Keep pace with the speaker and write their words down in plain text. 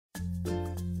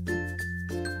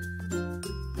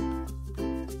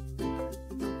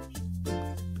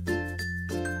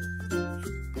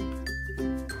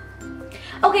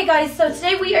Okay guys, so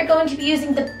today we are going to be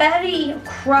using the Betty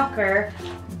Crocker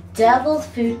Devil's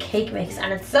Food Cake Mix,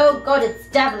 and it's so good, it's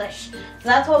devilish. So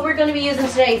that's what we're going to be using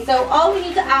today. So all we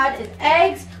need to add is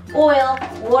eggs, oil,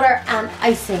 water, and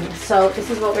icing. So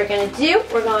this is what we're going to do.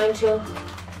 We're going to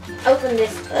open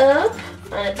this up,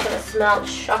 and it's going to smell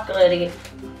chocolatey.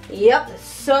 Yep, it's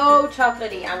so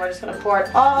chocolatey, and we're just going to pour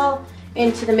it all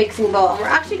into the mixing bowl. And we're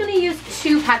actually going to use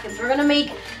 2 packets. We're going to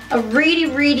make a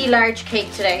really large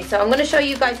cake today. So I'm going to show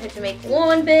you guys how to make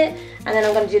one bit, and then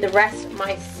I'm going to do the rest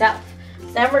myself. So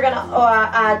then we're going to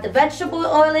add the vegetable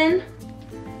oil in.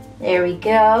 There we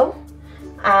go.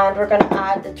 And we're going to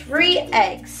add the 3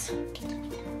 eggs.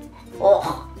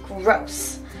 Oh,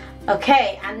 gross.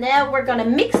 Okay, and now we're going to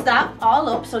mix that all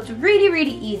up so it's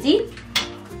really easy.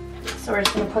 So we're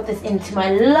just going to put this into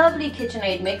my lovely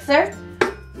KitchenAid mixer.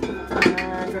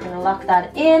 And we're going to lock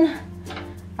that in.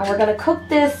 And we're going to cook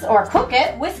this, or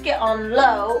whisk it on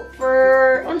low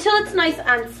until it's nice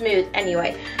and smooth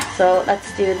anyway. So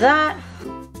let's do that.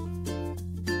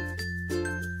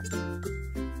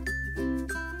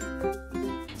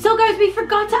 So guys, we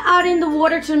forgot to add in the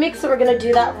water to the mix, so we're going to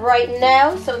do that right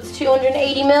now. So it's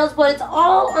 280 mils, but it's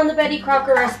all on the Betty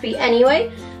Crocker recipe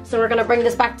anyway. So we're going to bring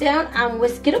this back down and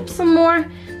whisk it up some more.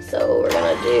 So we're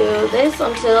going to do this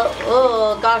until,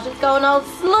 oh gosh, it's going all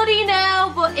slutty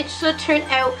now, but it should turn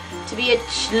out to be a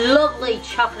lovely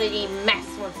chocolatey mess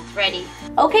once it's ready.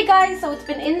 Okay guys, so it's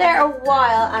been in there a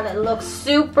while and it looks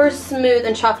super smooth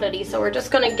and chocolatey. So we're just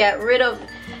going to get rid of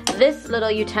this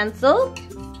little utensil.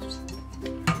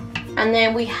 And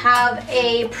then we have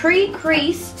a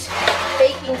pre-creased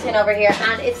baking tin over here,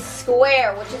 and it's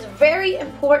square, which is very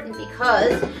important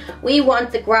because we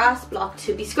want the grass block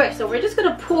to be square. So we're just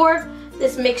going to pour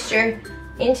this mixture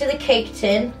into the cake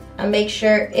tin and make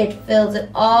sure it fills it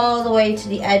all the way to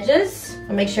the edges,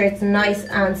 and make sure it's nice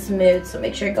and smooth. So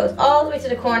make sure it goes all the way to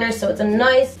the corners so it's a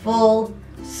nice full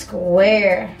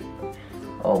square.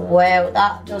 Oh wow,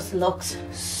 that just looks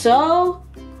so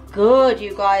good,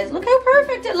 you guys. Look how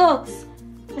perfect it looks.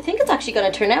 I think it's actually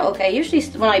going to turn out okay. Usually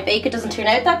when I bake it doesn't turn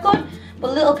out that good,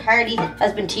 but little Carly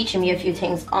has been teaching me a few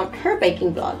things on her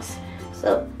baking vlogs.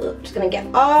 So I'm just going to get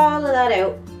all of that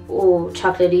out. Oh,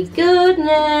 chocolatey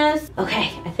goodness.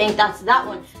 Okay, I think that's that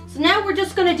one. So now we're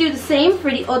just going to do the same for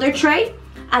the other tray,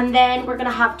 and then we're going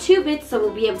to have 2 bits so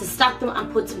we'll be able to stack them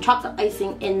and put some chocolate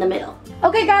icing in the middle.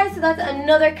 Okay guys, so that's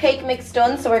another cake mix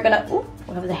done. So we're going to, oh,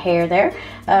 we have the hair there.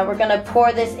 We're going to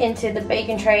pour this into the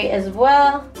baking tray as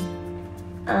well.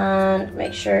 And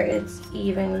make sure it's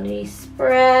evenly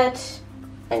spread.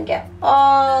 And get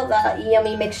all that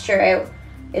yummy mixture out.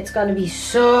 It's going to be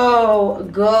so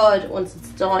good once it's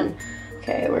done.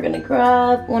 Okay, we're going to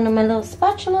grab one of my little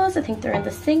spatulas. I think they're in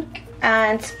the sink.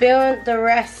 And spoon the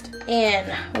rest in.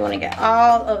 We want to get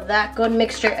all of that good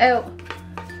mixture out.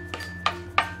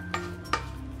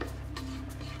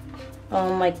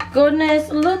 Oh my goodness,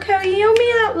 look how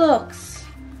yummy that looks.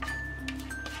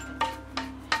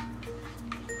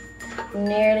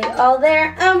 Nearly all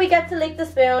there, and we get to lick the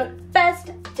spoon.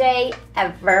 Best day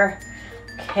ever.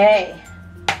 Okay,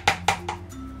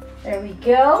 there we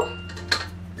go.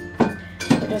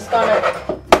 We're just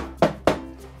gonna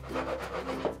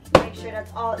make sure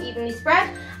that's all evenly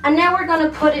spread, and now we're gonna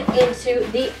put it into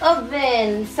the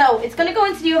oven. So it's gonna go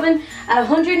into the oven at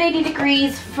 180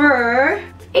 degrees for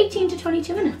 18 to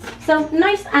 22 minutes. So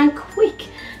nice and quick.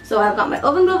 So I've got my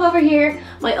oven glove over here.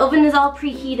 My oven is all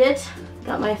preheated.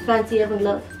 Got my fancy oven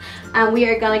glove. And we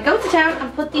are gonna go to town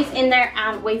and put these in there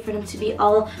and wait for them to be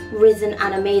all risen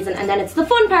and amazing. And then it's the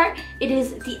fun part. It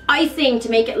is the icing to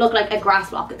make it look like a grass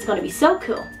block. It's gonna be so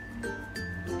cool.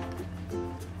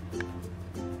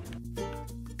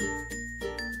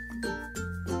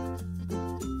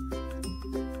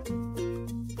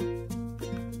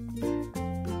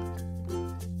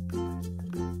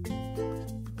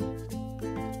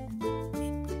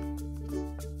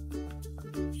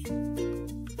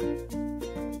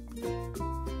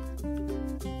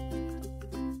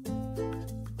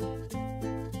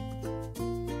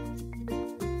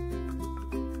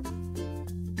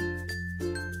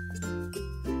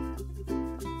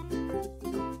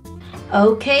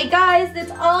 Okay guys,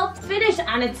 it's all finished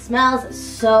and it smells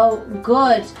so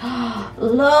good.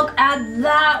 Look at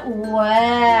that,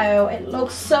 wow, it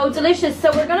looks so delicious.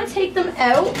 So we're gonna take them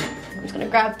out. I'm just gonna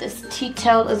grab this tea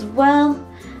towel as well.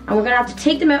 And we're gonna have to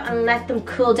take them out and let them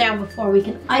cool down before we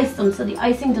can ice them so the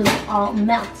icing doesn't all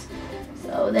melt.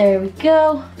 So there we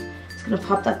go. Just gonna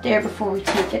pop that there before we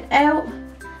take it out.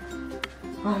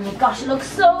 Oh my gosh, it looks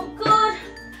so good.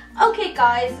 Okay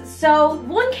guys, so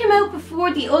one came out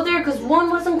before the other because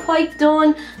one wasn't quite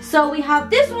done. So we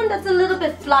have this one that's a little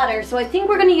bit flatter. So I think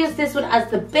we're going to use this one as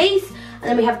the base, and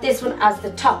then we have this one as the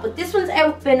top. But this one's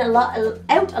been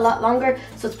out a lot longer,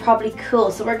 so it's probably cool.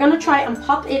 So we're going to try and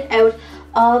pop it out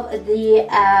of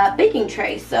the baking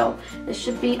tray. So this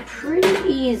should be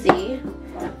pretty easy.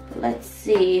 Let's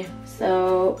see.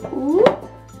 So,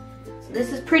 so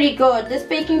this is pretty good. This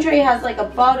baking tray has like a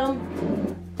bottom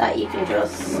that you can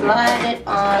just slide it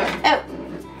on out.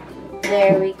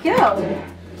 There we go.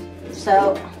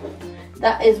 So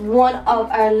that is one of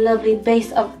our lovely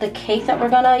base of the cake that we're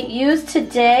gonna use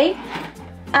today,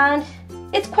 and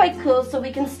it's quite cool. So we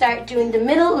can start doing the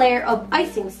middle layer of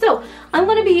icing. So I'm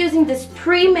gonna be using this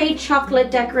pre-made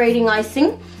chocolate decorating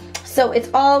icing. So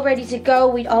it's all ready to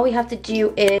go. All we have to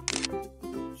do is,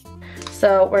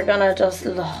 so we're gonna just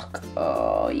look,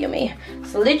 oh yummy.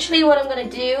 So literally what I'm gonna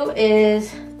do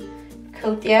is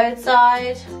coat the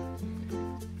outside.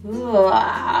 Ooh,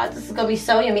 this is gonna be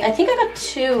so yummy. I think I got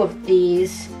 2 of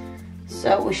these,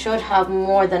 so we should have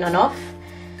more than enough.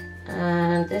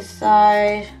 And this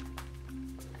side,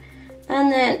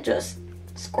 and then just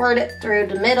squirt it through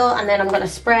the middle, and then I'm gonna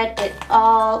spread it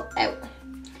all out.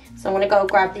 So I'm gonna go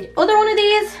grab the other one of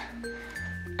these,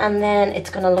 and then it's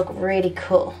gonna look really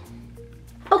cool.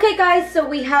 Okay guys, so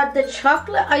we have the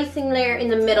chocolate icing layer in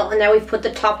the middle, and now we've put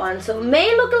the top on. So it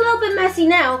may look a little bit messy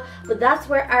now, but that's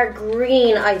where our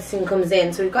green icing comes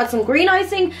in. So we've got some green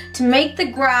icing to make the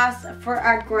grass for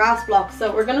our grass block.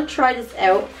 So we're gonna try this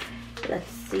out.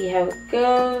 Let's see how it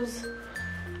goes.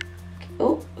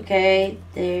 Oh, okay,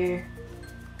 there.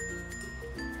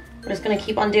 We're just gonna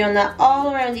keep on doing that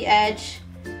all around the edge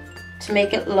to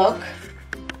make it look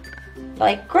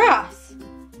like grass.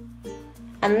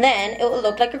 And then it will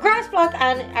look like a grass block,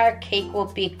 and our cake will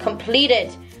be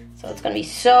completed. So it's gonna be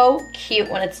so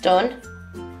cute when it's done.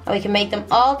 And we can make them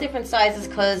all different sizes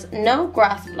because no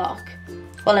grass block,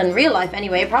 well in real life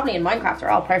anyway, probably in Minecraft they're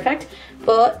all perfect,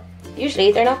 but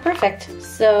usually they're not perfect.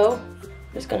 So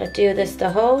I'm just gonna do this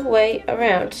the whole way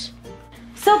around.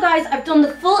 So guys, I've done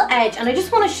the full edge, and I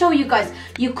just want to show you guys,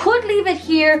 you could leave it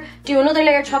here, do another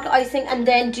layer of chocolate icing, and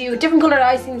then do different colored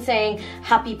icing saying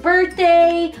happy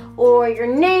birthday or your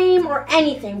name or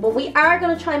anything. But we are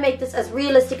going to try and make this as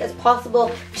realistic as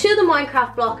possible to the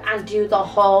Minecraft block and do the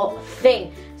whole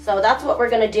thing. So that's what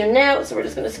we're going to do now. So we're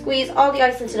just going to squeeze all the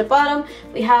ice into the bottom.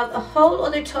 We have a whole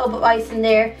other tub of ice in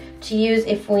there to use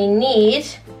if we need.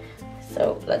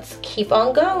 So let's keep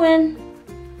on going.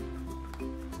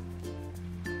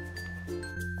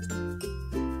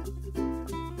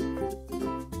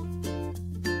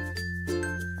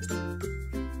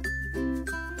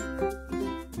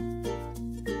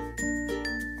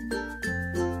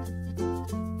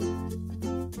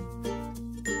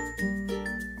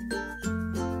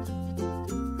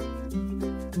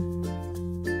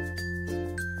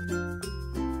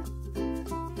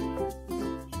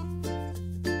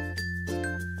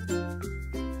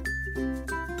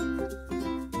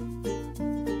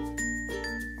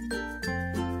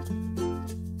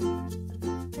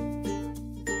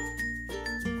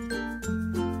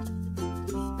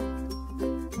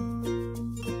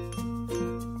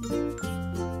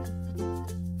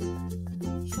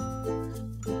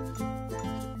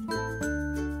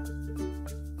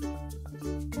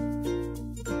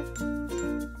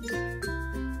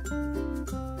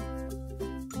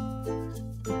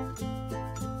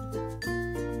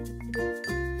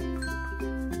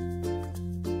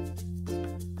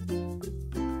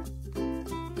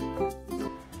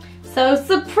 So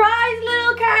surprise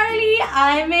little Carly,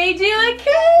 I made you a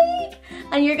cake!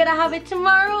 And you're gonna have it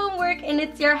tomorrow in work, and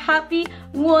it's your happy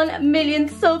 1 million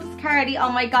subs, Carly. Oh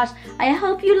my gosh, I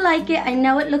hope you like it. I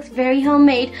know it looks very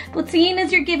homemade, but seeing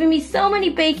as you're giving me so many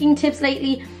baking tips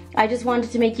lately, I just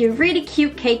wanted to make you a really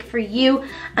cute cake for you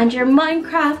and your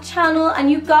Minecraft channel,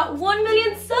 and you've got 1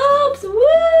 million subs,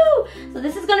 woo! So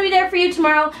this is gonna be there for you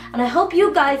tomorrow, and I hope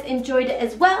you guys enjoyed it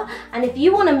as well. And if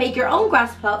you wanna make your own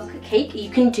grass block cake, you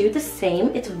can do the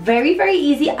same. It's very, very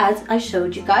easy as I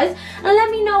showed you guys. And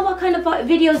let me know what kind of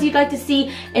videos you'd like to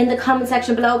see in the comment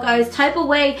section below, guys. Type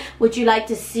away, would you like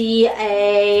to see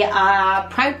a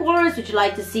prank wars? Would you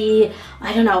like to see,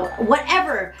 I don't know,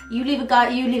 whatever. You leave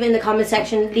it in the comment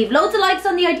section. Leave loads of likes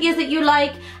on the ideas that you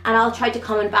like, and I'll try to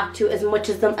comment back to as much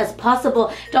of them as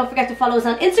possible. Don't forget to follow us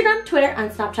on Instagram, Twitter,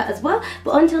 and Snapchat as well.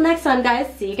 But until next time,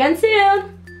 guys, see you again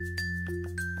soon.